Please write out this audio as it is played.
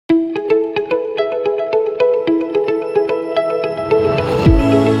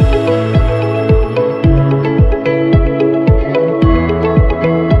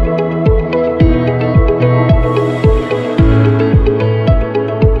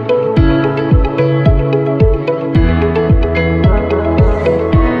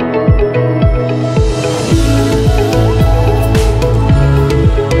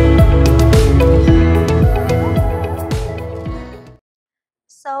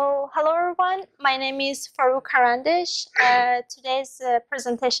Hello everyone, my name is Forough Karandish. Today's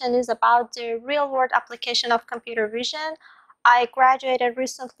presentation is about the real-world application of computer vision. I graduated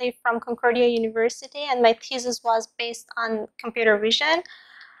recently from Concordia University and my thesis was based on computer vision.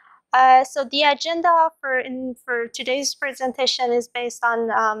 So the agenda for today's presentation is based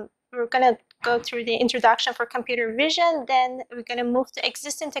on, we're going to go through the introduction for computer vision, then we're going to move to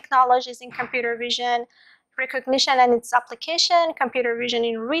existing technologies in computer vision, recognition and its application, computer vision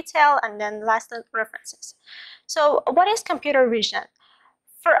in retail, and then last references. So what is computer vision?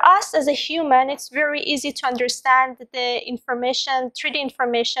 For us as a human, it's very easy to understand the information, 3D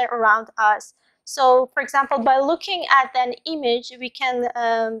information around us. So for example, by looking at an image, we can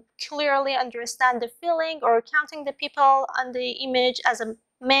clearly understand the feeling or counting the people on the image as a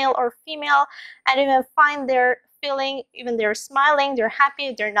male or female, and even find their feeling, even they're smiling, they're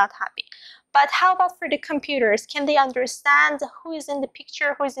happy, they're not happy. But how about for the computers? Can they understand who is in the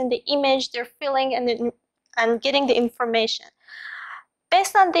picture, who is in the image, their feeling, and getting the information?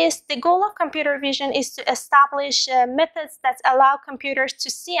 Based on this, the goal of computer vision is to establish methods that allow computers to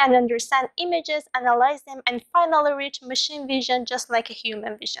see and understand images, analyze them, and finally reach machine vision just like a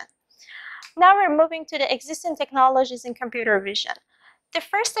human vision. Now we're moving to the existing technologies in computer vision. The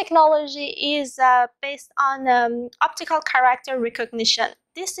first technology is based on optical character recognition.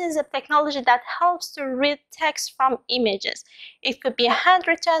 This is a technology that helps to read text from images. It could be a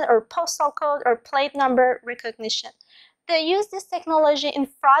handwritten or postal code or plate number recognition. They use this technology in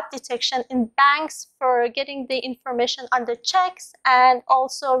fraud detection in banks for getting the information on the checks and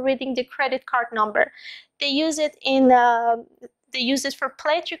also reading the credit card number. They use it for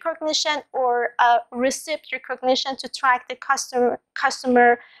plate recognition or receipt recognition to track the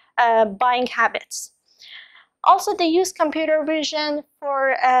customer buying habits. Also, they use computer vision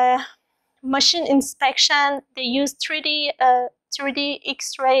for machine inspection. They use 3D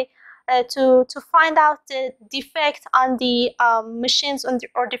X-ray to find out the defect on the machines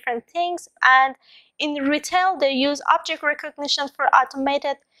or different things. And in retail, they use object recognition for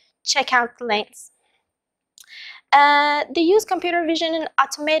automated checkout lanes. They use computer vision in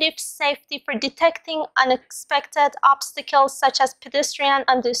automotive safety for detecting unexpected obstacles such as pedestrian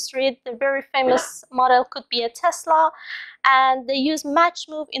on the street. The very famous model could be a Tesla. And they use match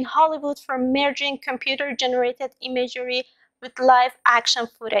move in Hollywood for merging computer-generated imagery with live action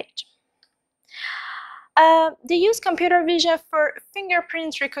footage. They use computer vision for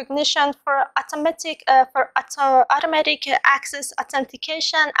fingerprint recognition for automatic access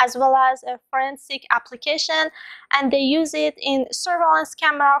authentication as well as a forensic application, and they use it in surveillance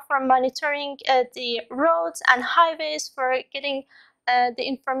camera for monitoring the roads and highways for getting the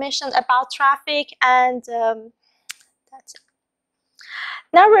information about traffic, and that's it.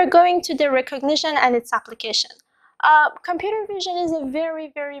 Now we're going to the recognition and its application. Computer vision is a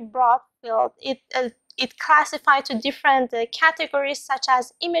very, very broad field. It classifies to different categories such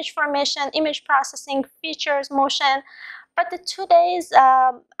as image formation, image processing, features, motion. But today's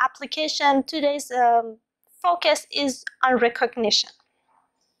focus is on recognition.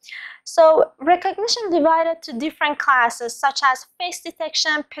 So recognition divided to different classes such as face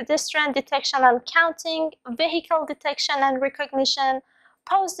detection, pedestrian detection and counting, vehicle detection and recognition,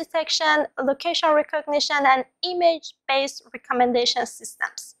 pose detection, location recognition, and image-based recommendation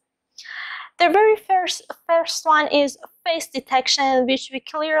systems. The very first one is face detection, which we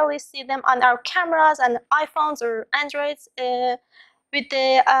clearly see them on our cameras and iPhones or Androids. They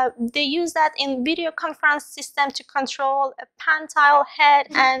use that in video conference system to control a pan tile head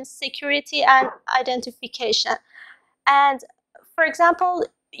and security and identification. And for example,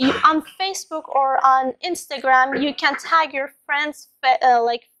 on Facebook or on Instagram, you can tag your friends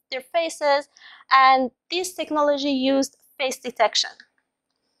like their faces, and this technology used face detection.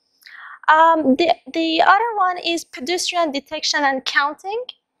 The other one is pedestrian detection and counting.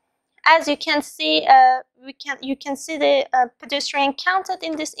 As you can see, you can see the pedestrian counted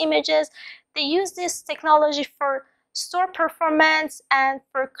in these images. They use this technology for store performance and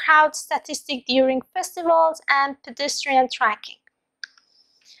for crowd statistic during festivals and pedestrian tracking.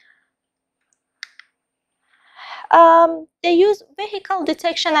 They use vehicle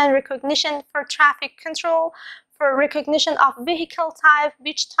detection and recognition for traffic control, for recognition of vehicle type,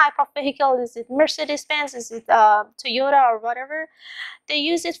 which type of vehicle, is it Mercedes-Benz, is it Toyota or whatever. They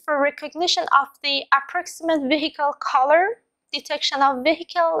use it for recognition of the approximate vehicle color, detection of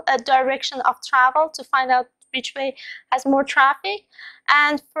vehicle direction of travel to find out which way has more traffic,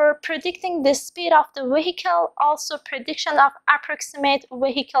 and for predicting the speed of the vehicle, also prediction of approximate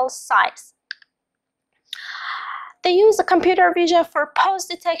vehicle size. They use the computer vision for pose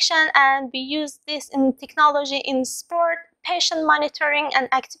detection, and we use this in technology in sport, patient monitoring and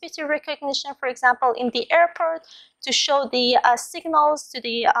activity recognition, for example, in the airport to show the signals to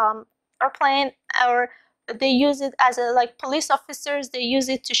the airplane, or they use it as a, like police officers, they use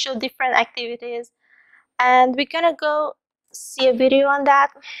it to show different activities. And we're gonna go see a video on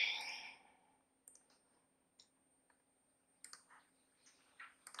that.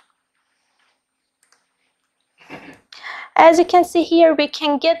 As you can see here, we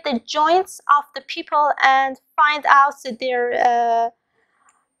can get the joints of the people and find out their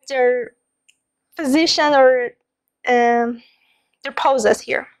position or their poses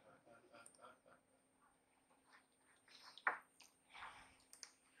here.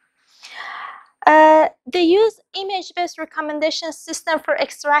 They use image-based recommendation system for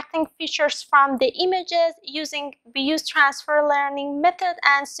extracting features from the images. We use transfer learning method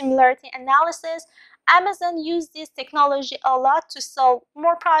and similarity analysis. Amazon used this technology a lot to sell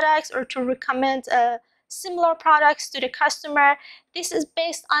more products or to recommend similar products to the customer. This is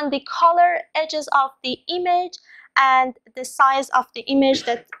based on the color edges of the image and the size of the image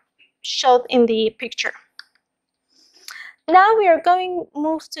that showed in the picture. Now we are going to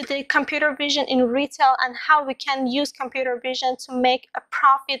move to the computer vision in retail and how we can use computer vision to make a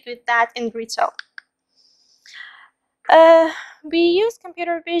profit with that in retail. We use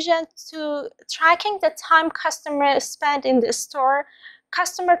computer vision to tracking the time customers spend in the store,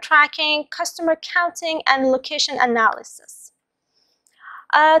 customer tracking, customer counting, and location analysis.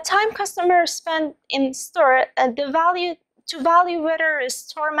 Time customers spend in store, to value whether a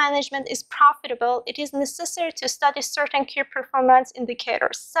store management is profitable, it is necessary to study certain key performance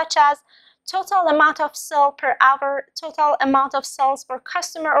indicators, such as total amount of sale per hour, total amount of sales per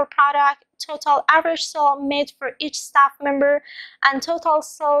customer or product, total average sale made for each staff member, and total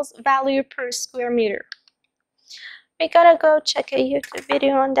sales value per square meter. We gotta go check a YouTube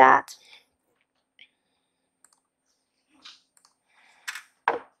video on that.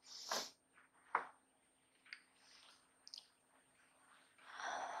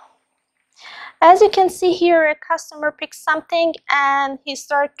 As you can see here, a customer picks something and he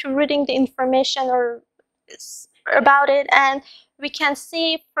starts to reading the information or about it, and we can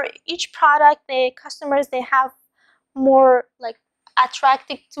see for each product the customers, they have more like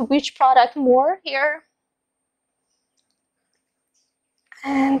attracted to which product more here.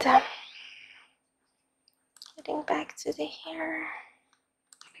 And getting back to the here.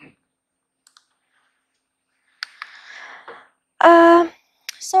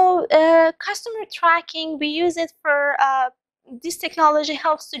 So customer tracking, we use it for, this technology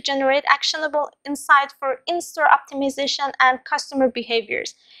helps to generate actionable insight for in-store optimization and customer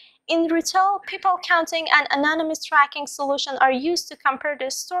behaviors. In retail, people counting and anonymous tracking solutions are used to compare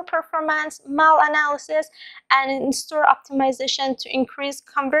the store performance, mall analysis, and in-store optimization to increase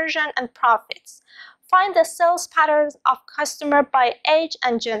conversion and profits. Find the sales patterns of customer by age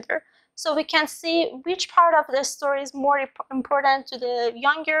and gender. So we can see which part of the store is more important to the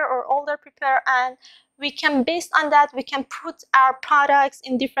younger or older people, and we can, based on that, we can put our products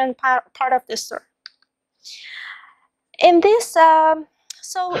in different part of the store. In this,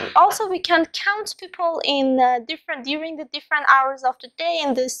 so also we can count people in during the different hours of the day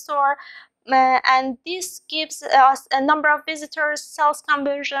in the store, and this gives us a number of visitors, sales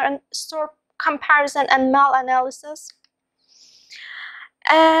conversion, store comparison, and mall analysis.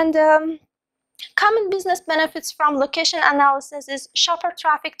 And common business benefits from location analysis is shopper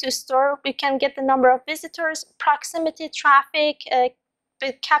traffic to store. We can get the number of visitors, proximity traffic,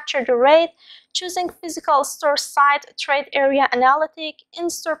 capture the rate, choosing physical store site, trade area analytic,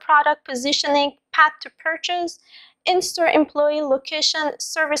 in-store product positioning, path to purchase, in-store employee location,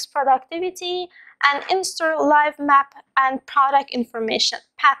 service productivity, and in-store live map and product information,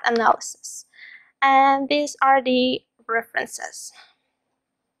 path analysis. And these are the references.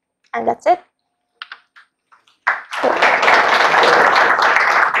 And that's it.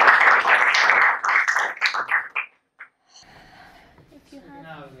 If you have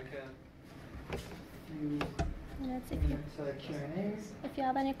now like a few minutes, if you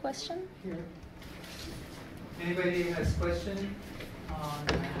have any question. Here. Anybody has question on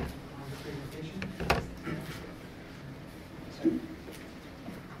the presentation? Sorry.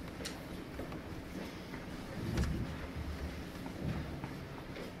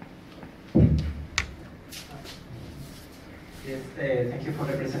 Yes, thank you for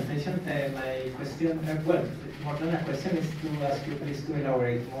the presentation. My question, well, more than a question, is to ask you please to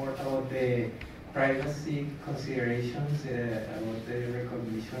elaborate more about the privacy considerations about the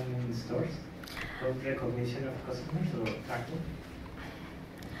recognition in stores, both recognition of customers or tracking.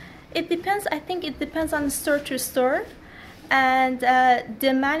 It depends. I think it depends on store to store, and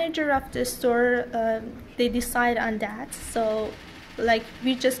the manager of the store they decide on that. So like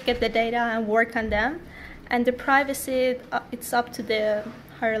we just get the data and work on them, and the privacy, it's up to the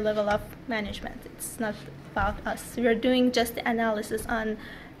higher level of management. It's not about us. We're doing just the analysis on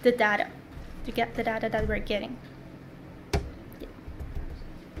the data to get the data that we're getting. Yeah.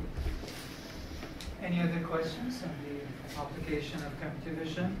 Any other questions on the application of computer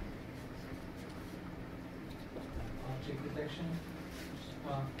vision? Object detection?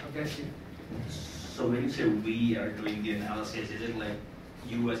 Well, I guess you. So when you say we are doing the analysis, is it like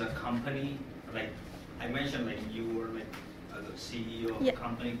you as a company? Like I mentioned, like you were like as a CEO of a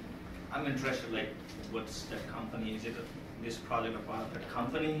company. I'm interested, like what's that company? Is it this project about that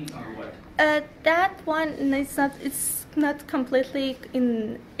company or what? That one is not. It's not completely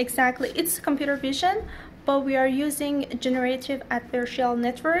in exactly. It's computer vision, but we are using generative adversarial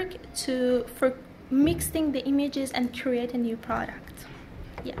network for mixing the images and create a new product.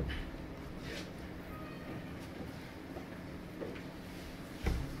 Yeah.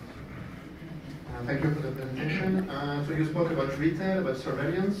 Thank you for the presentation. So you spoke about retail, about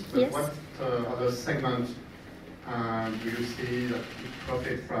surveillance, but yes. What other segments do you see that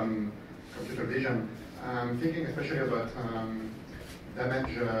profit from computer vision? I'm thinking especially about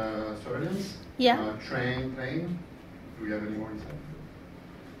damage surveillance, train, plane. Do we have any more insight?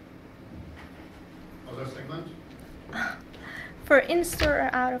 Other segments? For in-store or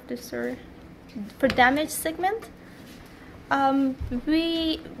out of the store? For damage segment?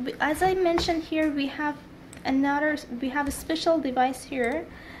 As I mentioned here, we have a special device here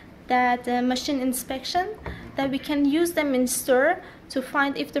that machine inspection, that we can use them in store to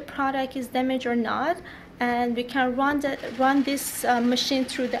find if the product is damaged or not, and we can run this machine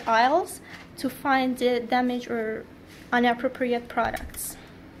through the aisles to find the damaged or inappropriate products.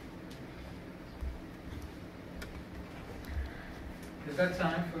 We've got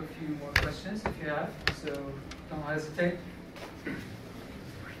time for a few more questions if you have, so don't hesitate.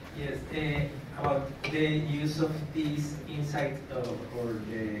 Yes, about the use of these insight or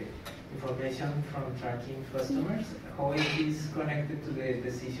the information from tracking customers, how is this connected to the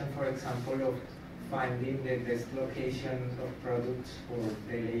decision, for example, of finding the best location of products for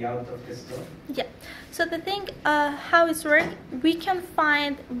the layout of the store? Yeah. So the thing, how it's works, we can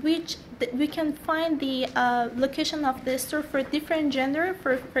find the location of the store for different gender.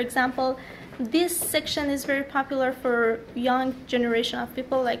 For example, this section is very popular for young generation of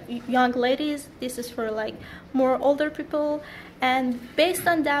people, like young ladies. This is for like more older people, and based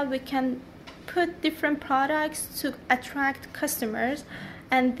on that, we can put different products to attract customers,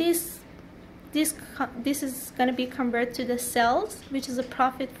 and this is going to be converted to the sales, which is a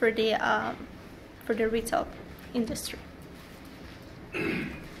profit for the retail industry.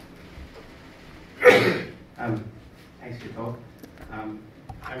 Thanks for your talk.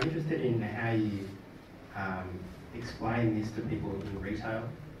 I'm interested in how you explain this to people in retail.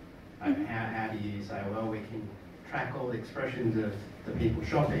 How do you say, well, we can track all the expressions of the people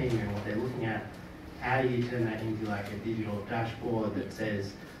shopping and what they're looking at. How do you turn that into like a digital dashboard that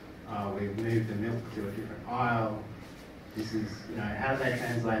says, we've moved the milk to a different aisle? This is, how does that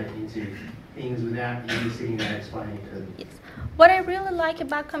translate into things without you sitting there explaining to them? Yes. What I really like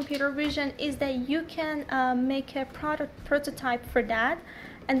about computer vision is that you can make a prototype for that,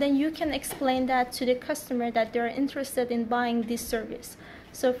 and then you can explain that to the customer that they're interested in buying this service.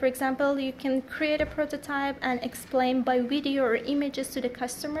 So for example, you can create a prototype and explain by video or images to the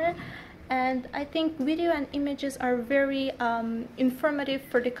customer. And I think video and images are very informative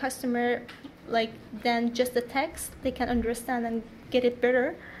for the customer, like than just the text. They can understand and get it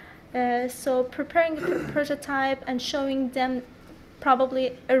better. So preparing a prototype and showing them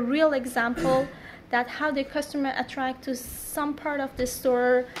probably a real example that how the customer attract to some part of the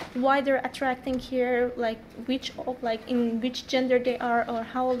store, why they're attracting here, like in which gender they are or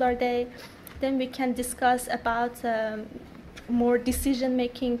how old are they. Then we can discuss about more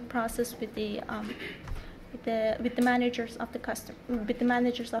decision-making process with the managers of the customer, with the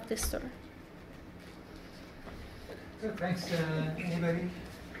managers of the store. Good, thanks. Anybody?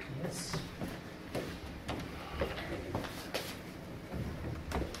 Yes.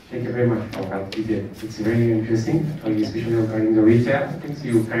 Thank you very much for what you did. It's very interesting, especially regarding the retail. I think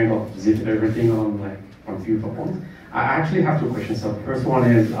you kind of zipped everything on few points. I actually have two questions. So the first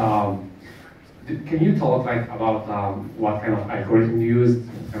one is, can you talk about what kind of algorithm you used,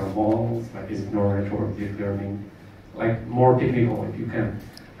 kind of models, like is it neural network, deep learning, like more technical if you can.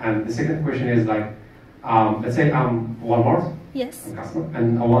 And the second question is let's say I'm Walmart, yes, I'm a customer,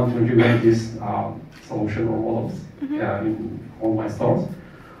 and I want to integrate this solution or models in all my stores.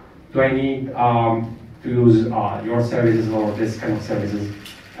 Do I need to use your services or this kind of services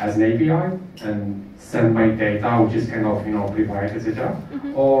as an API and send my data, which is kind of, private, etc.,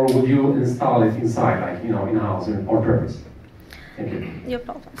 or would you install it inside, like, in-house or purpose? Thank you. No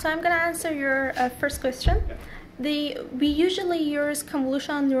problem. So I'm going to answer your first question. Yeah. We usually use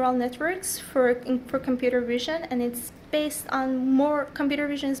convolutional neural networks for computer vision, and it's based on computer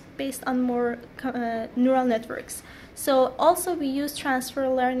vision is based on more neural networks. So also we use transfer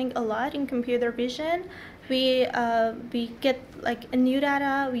learning a lot in computer vision. We get like a new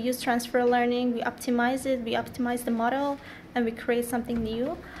data, we use transfer learning, we optimize it, we optimize the model, and we create something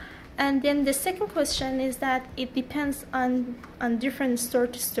new. And then the second question is that it depends on different store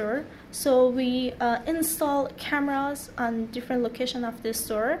to store. So we install cameras on different location of the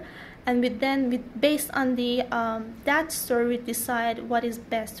store, and based on the that store, we decide what is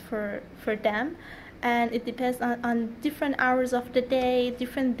best for them. And it depends on different hours of the day,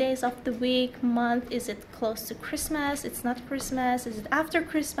 different days of the week, month. Is it close to Christmas? It's not Christmas. Is it after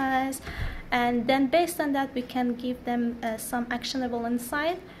Christmas? And then based on that, we can give them some actionable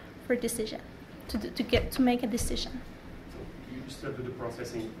insight for decision, to make a decision. So you still do the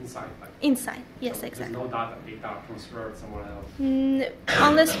processing inside? Inside, yes, so exactly. There's no data transferred somewhere else?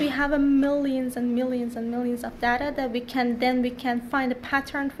 Unless we have millions and millions and millions of data that we can find a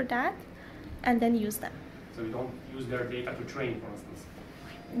pattern for that, and then use them. So you don't use their data to train, for instance?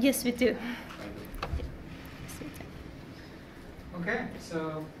 Yes, we do. Yes, we do. Okay,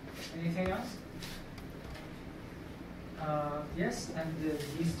 so anything else? Yes, and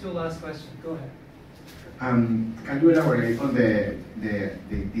these two last questions. Go ahead. Can you elaborate on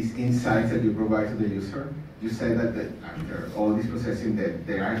these insights that you provide to the user? You said that after all this processing, that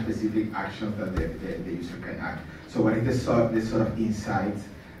there are specific actions that the user can act. So what is the sort of insights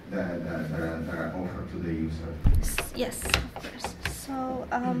that are offered to the user? Yes, of course. So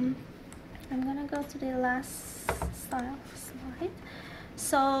I'm gonna go to the last slide.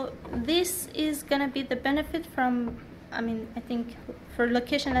 So this is gonna be the benefit from, I think for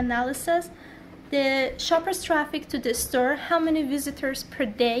location analysis, the shopper's traffic to the store, how many visitors per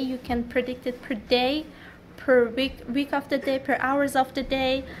day, you can predict it per day, per week of the day, per hours of the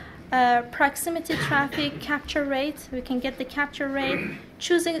day. Proximity traffic, capture rate, we can get the capture rate,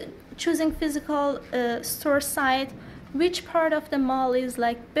 choosing physical store site, which part of the mall is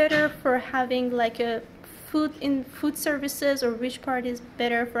like better for having like a food services, or which part is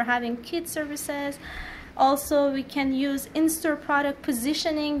better for having kid services. Also, we can use in-store product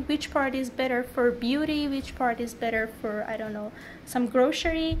positioning, which part is better for beauty, which part is better for, I don't know, some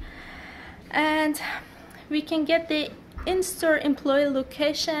grocery. And we can get the in-store employee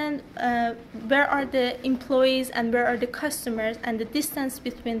location, where are the employees and where are the customers, and the distance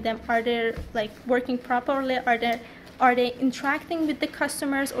between them. Are they like working properly? Are they interacting with the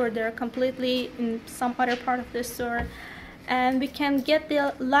customers, or they're completely in some other part of the store? And we can get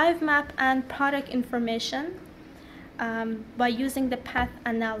the live map and product information by using the path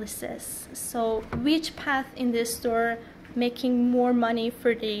analysis. So which path in the store making more money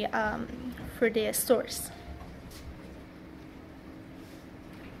for the stores?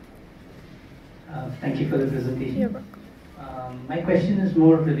 Thank you for the presentation. You're welcome. My question is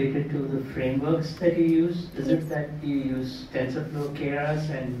more related to the frameworks that you use. Is it that you use TensorFlow, Keras,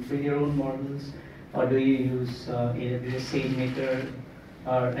 and build your own models, or do you use AWS SageMaker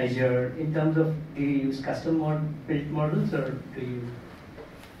or Azure? In terms of, do you use custom built models, or do you?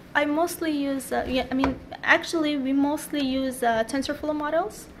 I mostly use, actually we mostly use TensorFlow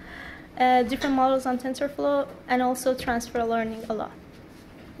models, different models on TensorFlow, and also transfer learning a lot.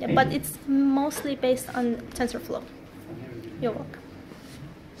 Yeah, but it's mostly based on TensorFlow. You're welcome.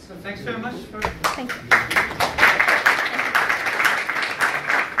 So thanks very much for. Thank you.